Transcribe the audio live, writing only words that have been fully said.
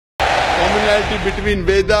similarity between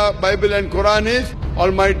Veda, Bible and Quran is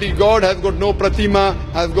Almighty God has got no pratima,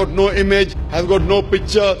 has got no image, has got no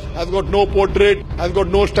picture, has got no portrait, has got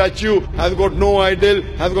no statue, has got no idol,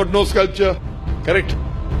 has got no sculpture. Correct?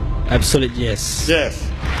 Absolutely, yes. Yes.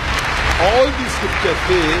 All these scriptures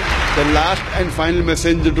say the last and final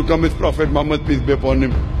messenger to come is Prophet Muhammad, peace be upon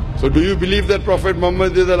him. So do you believe that Prophet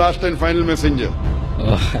Muhammad is the last and final messenger?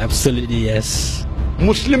 Oh, absolutely, yes.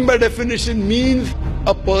 Muslim by definition means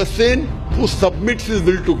a person who submits his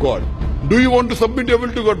will to God. Do you want to submit your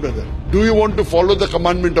will to God, brother? Do you want to follow the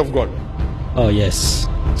commandment of God? Oh, yes.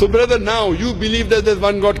 So brother, now you believe that there is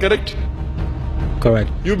one God, correct?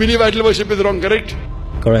 Correct. You believe idol worship is wrong, correct?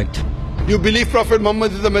 Correct. You believe Prophet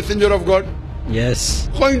Muhammad is the messenger of God? Yes.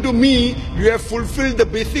 According to me, you have fulfilled the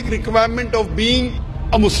basic requirement of being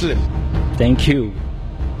a Muslim. Thank you.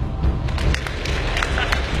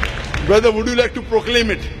 Brother, would you like to proclaim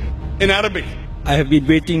it in Arabic? I have been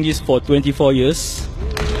waiting this for 24 years.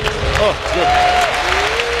 Oh, good.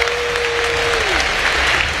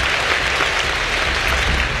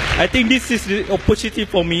 I think this is the opportunity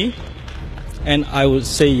for me, and I would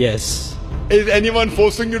say yes. Is anyone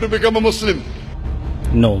forcing you to become a Muslim?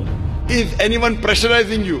 No. Is anyone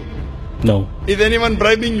pressurizing you? No. Is anyone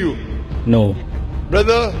bribing you? No.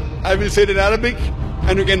 Brother, I will say it in Arabic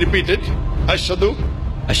and you can repeat it. Ashhadu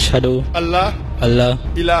Ashhadu Allah Allah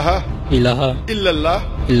ilaha ilaha illallah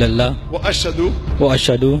illallah wa ashhadu wa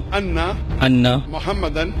ashhadu anna anna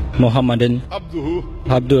Muhammadan Muhammadan abduhu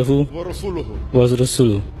abduhu wa rasuluhu. wa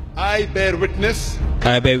rasuluhu. I bear witness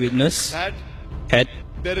I bear witness that that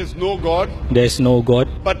there is no God there is no God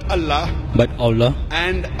but Allah, but Allah,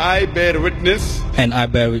 and I bear witness and I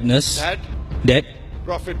bear witness that that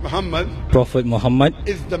Prophet Muhammad Prophet Muhammad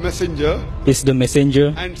is the messenger is the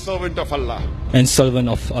messenger and servant of Allah. and servant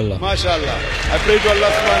of Allah. MashaAllah. I pray to Allah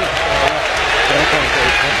subhanahu wa ta'ala.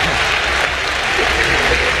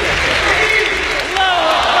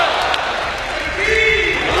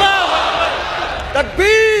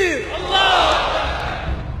 Takbir!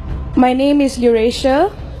 My name is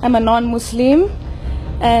Eurasia. I'm a non-Muslim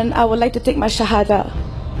and I would like to take my Shahada.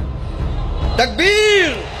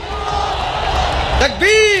 Takbir!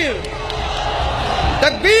 Takbir!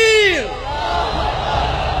 Takbir!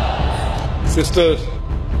 Sister,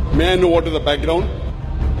 may I know what is the background?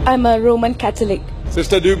 I'm a Roman Catholic.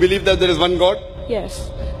 Sister, do you believe that there is one God? Yes.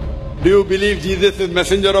 Do you believe Jesus is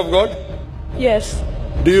messenger of God? Yes.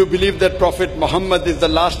 Do you believe that Prophet Muhammad is the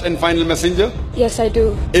last and final messenger? Yes, I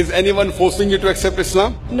do. Is anyone forcing you to accept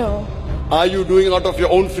Islam? No. Are you doing out of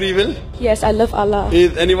your own free will? Yes, I love Allah.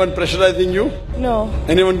 Is anyone pressurizing you? No.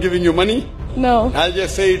 Anyone giving you money? No. I'll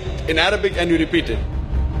just say it in Arabic and you repeat it.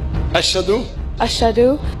 Ashhadu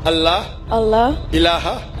Ashhadu Allah Allah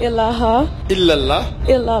ilaha ilaha illallah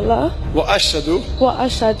illallah wa ashhadu wa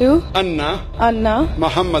ashhadu anna anna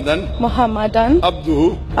Muhammadan Muhammadan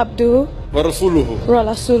abduhu abdu wa rasuluhu. wa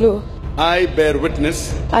rasuluh. I bear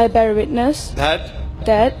witness I bear witness that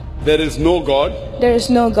that there is no God there is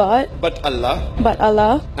no God but Allah, but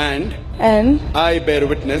Allah, and and I bear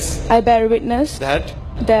witness I bear witness that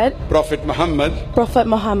that Prophet Muhammad Prophet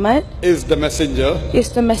Muhammad is the messenger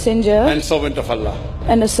is the messenger and servant of Allah.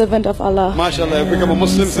 and the servant of Allah. MashaAllah, you have become a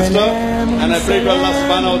Muslim sister, and I pray to Allah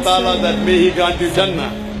subhanahu wa ta'ala that may He grant you Jannah.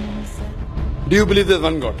 Do you believe there is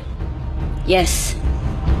one God? Yes.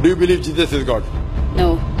 Do you believe Jesus is God?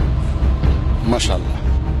 No.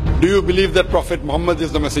 MashaAllah. Do you believe that Prophet Muhammad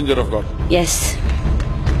is the messenger of God? Yes.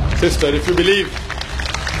 Sister, if you believe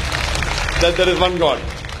that there is one God,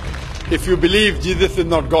 if you believe Jesus is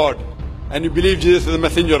not God, and you believe Jesus is the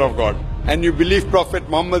messenger of God, and you believe Prophet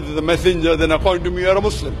Muhammad is the messenger, then according to me you are a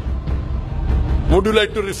Muslim. Would you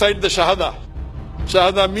like to recite the Shahada?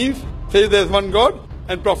 Shahada means, say there is one God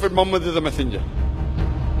and Prophet Muhammad is the messenger.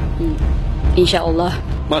 Inshallah.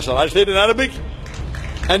 MashaAllah. I'll say it in Arabic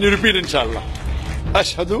and you repeat inshallah.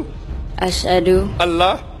 Ashhadu Ashhadu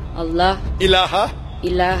Allah Allah ilaha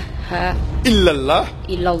ilaha illallah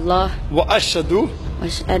illallah wa ashhadu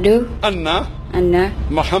washhadu anna anna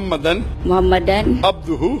Muhammadan Muhammadan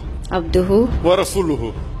abduhu abduhu wa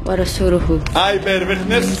rasuluhu. wa rasuluhu. I bear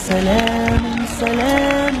witness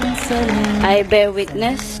I bear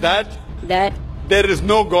witness that that there is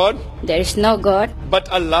no God there is no God but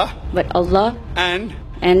Allah, but Allah, and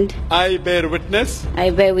and I bear witness I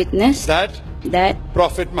bear witness that that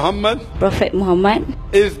Prophet Muhammad Prophet Muhammad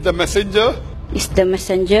is the messenger is the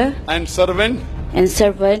messenger and servant and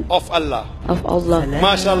servant of Allah. of Allah.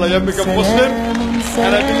 MashaAllah, you have become Muslim,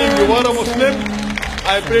 and I believe you are a Muslim.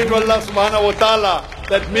 I pray to Allah subhanahu wa ta'ala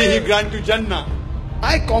that may He grant you Jannah.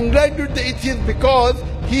 I congratulate the atheist because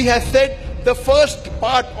he has said the first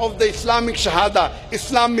part of the Islamic Shahada,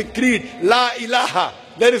 Islamic creed, La ilaha,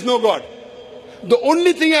 there is no God. The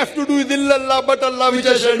only thing I have to do is illallah but Allah, which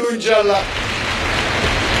I shall do inshallah.